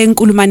uthi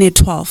Nkulumane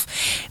 12,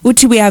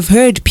 uthi we have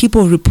heard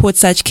people report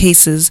such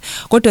cases,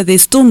 kodwa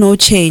there's still no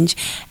change,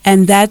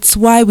 and that's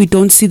why we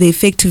don't see the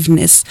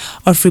effectiveness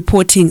of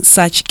reporting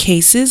such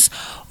cases.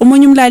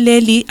 Omunye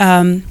umlaleli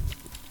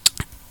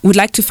would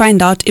like to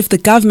find out if the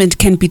government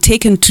can be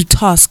taken to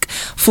task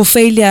for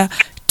failure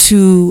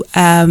to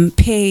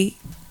pay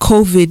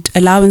COVID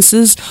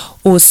allowances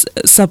or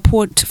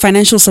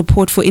financial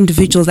support for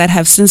individuals that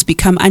have since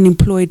become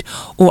unemployed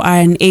or are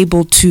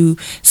unable to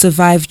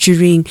survive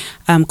during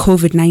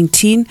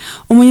COVID-19.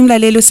 Omunye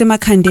umlaleli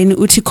osemakhandeni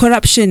uthi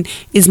corruption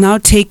is now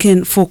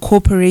taken for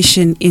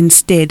cooperation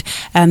instead.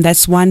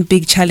 That's one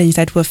big challenge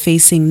that we're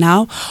facing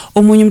now.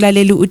 Omunye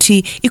umlaleli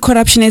uthi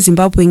i-corruption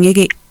eZimbabwe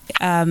ngeke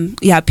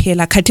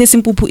yaphela khathesi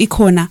impuphu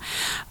ikhona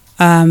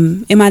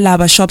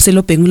emalaba shops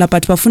elobhengula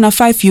but bafuna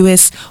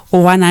 $5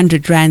 or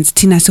 100 rands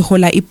thina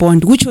sihola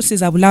ibond kucho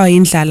sizabulawa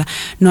indlala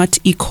not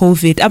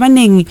i-COVID.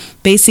 Abanengi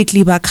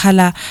basically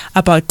bakhala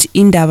about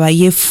indaba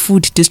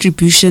ye-food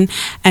distribution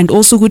and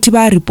also ukuthi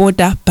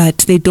ba-reporter but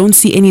they don't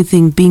see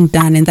anything being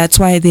done, and that's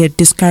why they're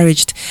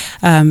discouraged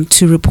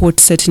to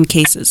report certain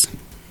cases.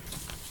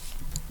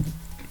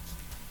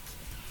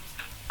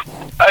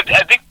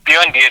 I think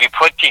beyond the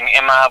reporting,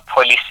 Emma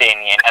Policing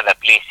and other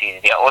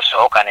places, there are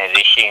also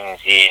organizations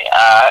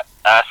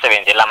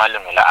asebenzela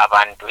amalungelo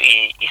abantu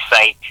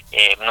i-site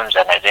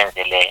Mnumzana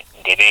Zenzele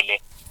Ndebele,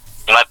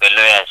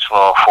 Lawyers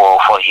for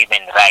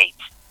Human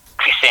Rights,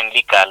 Christian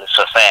Legal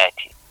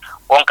Society,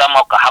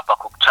 Onkamoka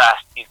Habakkuk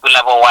Trust,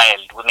 Kulabo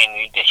Wild Women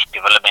Leadership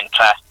Development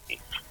Trust,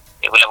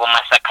 Kulabo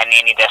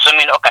Masakaneni. There are so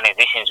many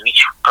organizations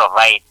which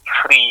provide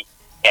free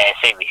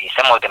services.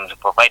 Some of them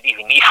provide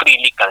even free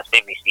legal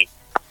services.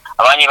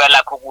 Abanye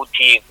balakho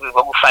ukuthi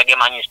bakufake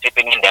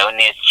ama-newspaper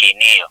endaweni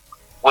ezitshiyeneyo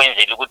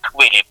kwenzela ukuthi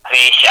kube le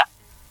pressure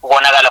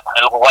ukubonakala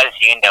khona lokho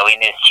kwaziyo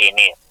endaweni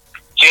ezitshiyeneyo.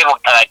 Njengoba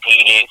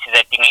kuqakathekile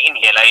sizadinga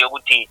indlela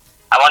yokuthi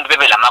abantu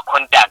bebe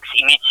lama-contacts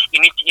in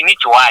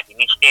each ward,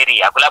 in each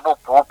area. Kulabo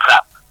BUPRA,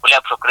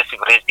 kulabo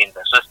Progressive Residents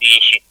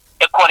Association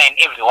ekhona in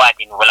every ward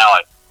in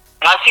Bulawayo.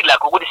 Nxa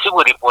silakho ukuthi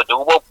sikureport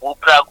kubo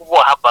BUPRA, kubo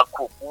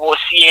Habakkuk, kubo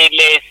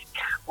CLS,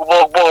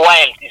 kubo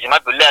Wild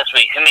Zimbabwe Lawyers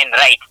for Human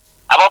Rights,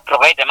 about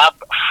provide them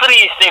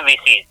free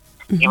services.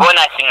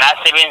 Ibona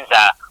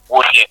singasebenza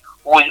kuhle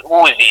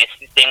uze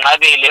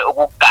sinqabele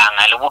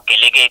ukuganga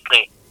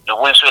lobugelekeke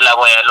lobunswela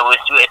boya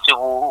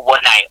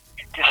lobusibonayo.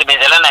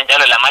 Sisebenzelana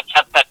njalo lama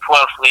chapter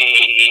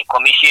 12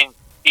 commission,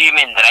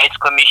 Human Rights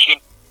Commission,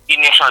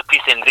 National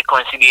Peace and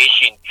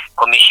Reconciliation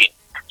Commission.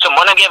 So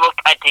mbona ke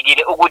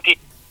bokuqathekile ukuthi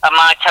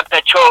ama chapter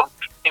 12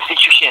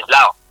 institutions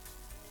lawo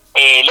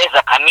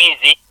leza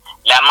khamizi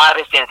lama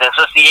Residents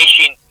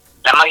Association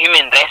lama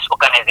human rights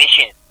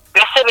organizations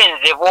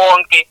besebenze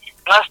bonke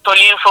nxa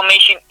sithola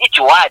information each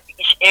ward,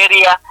 each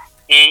area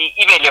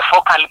ibe le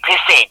focal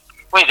person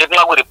kwenze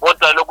nxa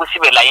kureport lokhu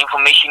sibe la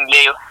information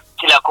leyo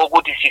silakho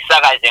ukuthi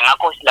sisakaze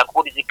ngakho silakho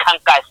ukuthi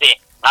sikhankase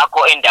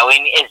ngakho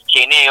endaweni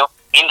ezitshiyeneyo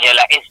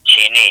indlela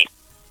ezitshiyeneyo.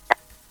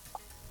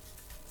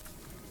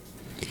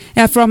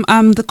 Yeah, from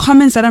the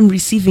comments that I'm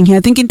receiving here, I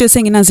think into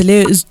saying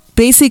is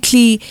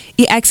basically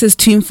access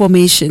to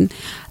information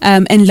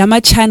and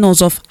lama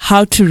channels of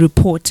how to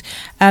report.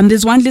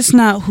 There's one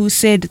listener who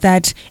said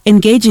that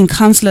engaging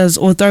councillors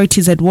or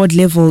authorities at ward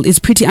level is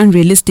pretty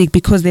unrealistic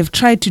because they've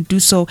tried to do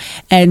so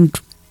and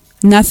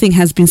nothing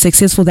has been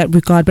successful in that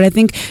regard. But I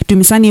think,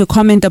 Dumisani, your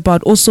comment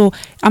about also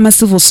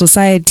civil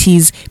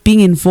societies being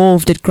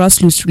involved at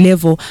grassroots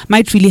level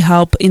might really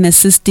help in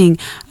assisting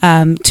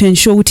to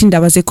ensure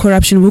that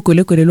corruption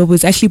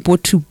is actually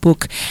brought to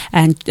book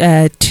and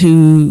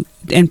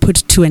put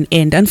to an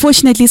end.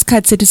 Unfortunately,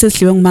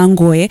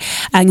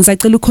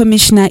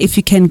 Commissioner, if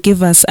you can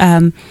give us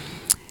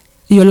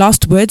your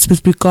last words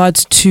with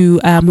regards to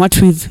what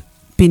we've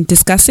been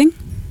discussing.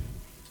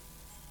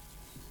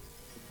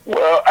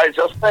 Well, I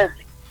just said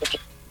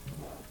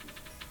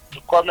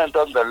to comment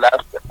on the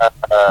last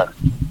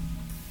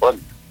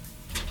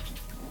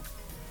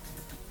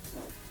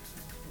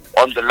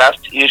on the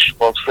last issue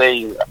of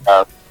saying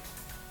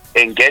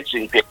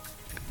engaging the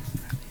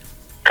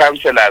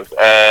councillors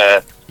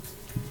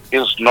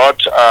is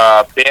not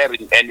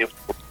bearing any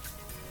fruit.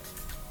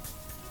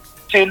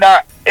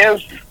 Tina,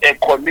 as a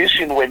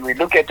commission, when we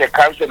look at a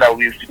councillor,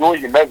 we view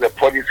him as a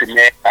policy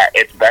maker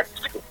at that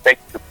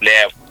respective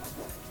level.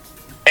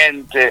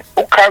 And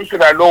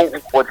councillor law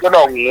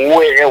ukhothelwa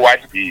nguwe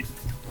ewadini.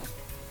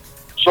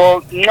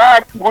 So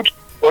not good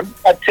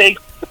to take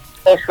the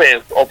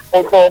process of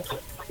also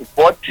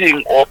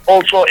voting or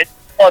also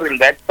ensuring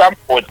that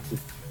somebody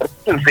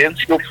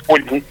represents you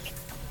fully,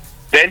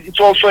 then it's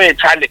also a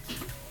challenge.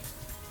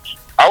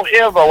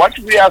 However, what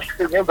we are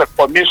saying as a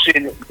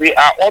commission, we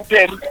are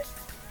open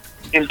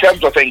in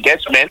terms of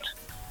engagement,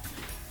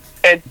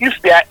 and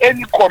if there are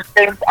any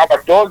complaints,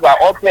 our doors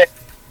are open,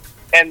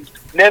 and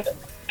let's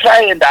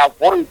try and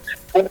avoid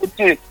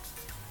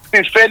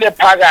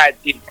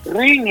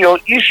bring your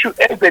issue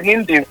as an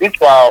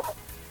individual,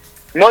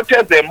 not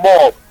as a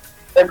mob,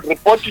 and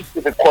report it to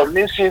the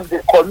commission.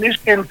 The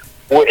commission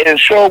will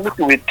ensure we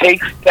will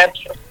take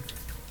steps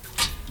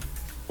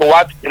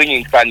towards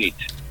bringing sanity.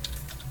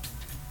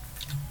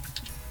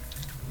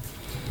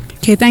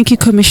 Okay, thank you,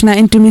 Commissioner.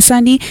 And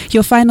Dumisani,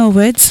 your final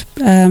words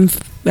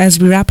as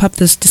we wrap up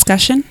this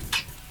discussion.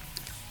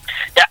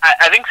 Yeah,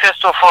 I think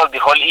first of all, the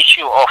whole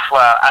issue of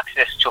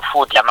access to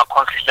food,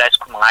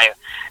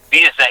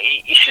 these are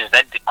issues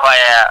that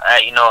require,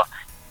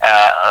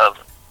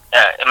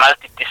 a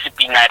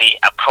multidisciplinary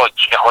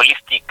approach, a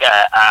holistic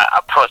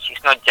approach.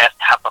 It's not just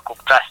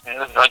Habakkuk Trust,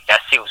 not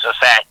just civil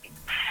society,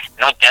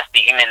 not just the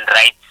Human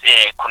Rights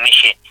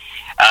Commission,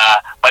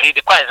 but it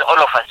requires all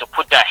of us to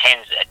put our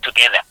hands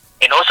together.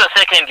 And also,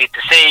 secondly,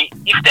 to say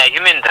if there are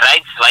human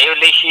rights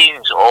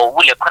violations or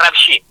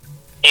corruption,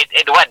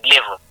 at what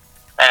level?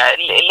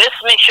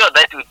 Let's make sure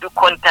that we do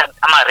contact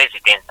our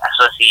residents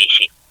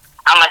association,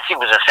 our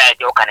civil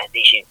society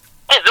organizations.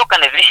 As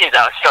organizations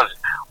ourselves,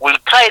 we'll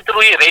try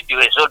through radio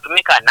as well to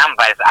make our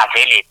numbers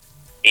available.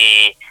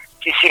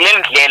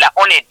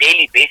 On a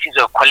daily basis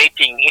of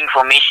collecting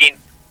information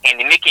and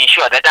making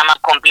sure that our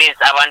complaints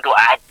are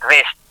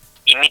addressed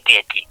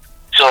immediately.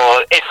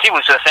 So, as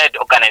civil society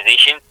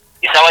organizations,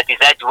 it's our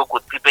desire to work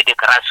with people at the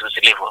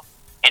grassroots level,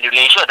 and we'll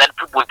ensure that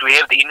people do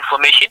have the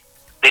information,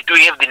 they do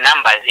have the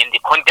numbers and the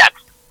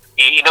contacts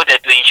in order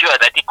to ensure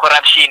that the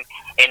corruption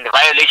and the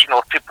violation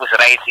of people's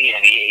rights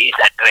is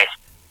addressed.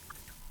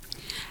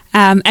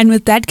 And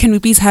with that, can we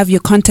please have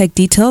your contact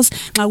details?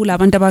 How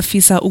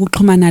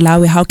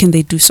can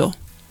they do so?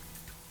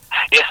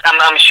 Yes,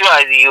 I'm sure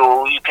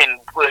you can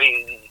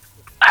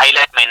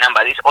highlight my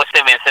number. It's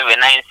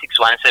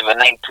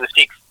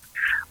 0779617926.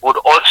 Would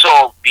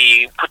also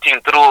be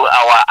putting through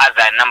our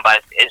other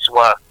numbers as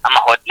well,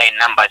 our hotline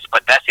numbers,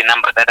 but that's the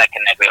number that I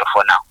can avail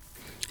for now.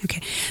 Okay.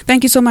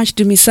 Thank you so much,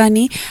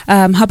 Dumisani,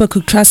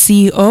 Habakkuk Trust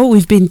CEO.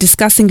 We've been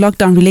discussing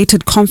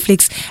lockdown-related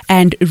conflicts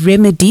and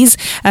remedies.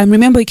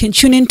 Remember, you can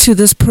tune into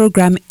this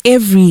program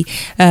every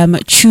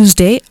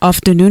Tuesday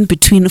afternoon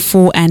between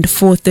 4 and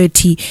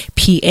 4:30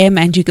 p.m.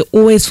 And you can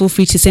always feel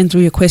free to send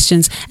through your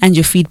questions and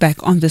your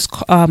feedback on this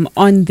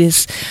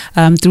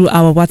through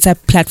our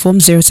WhatsApp platform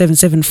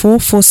 0774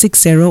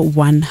 460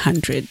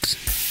 100.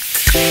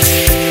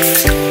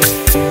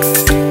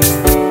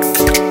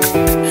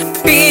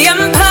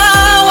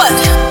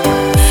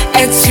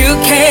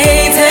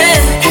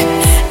 Educated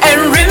and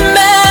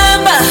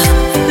remember,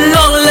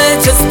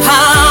 knowledge is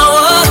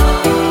power.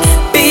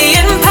 Be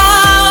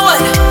empowered,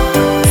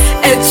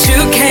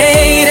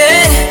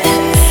 educated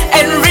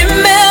and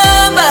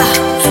remember,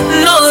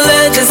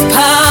 knowledge is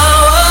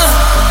power.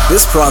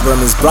 This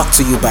program is brought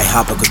to you by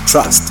Habakkuk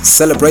Trust,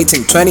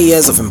 celebrating 20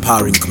 years of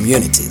empowering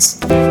communities.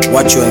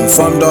 What you're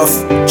informed of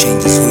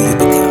changes who you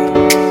become.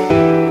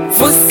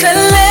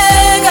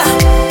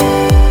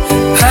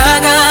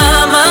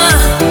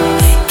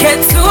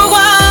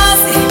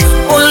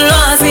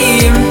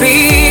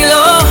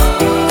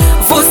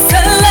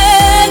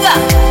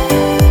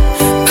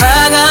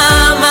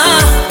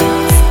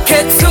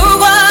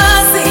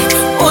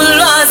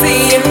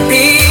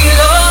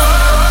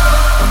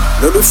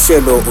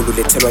 Uhlelo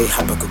olulethelwa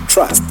iHabakkuk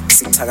Trust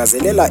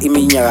sithakazelela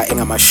iminyaka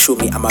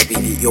engamashumi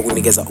amabili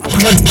yokunikeza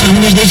umphakathi.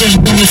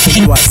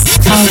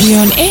 Are we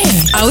on air?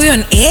 Are we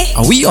on air?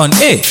 Are we on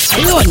air?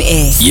 Are we on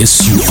air?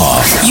 Yes, you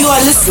are. You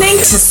are listening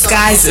to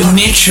Skies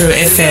Metro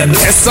FM.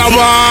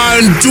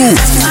 Someone do.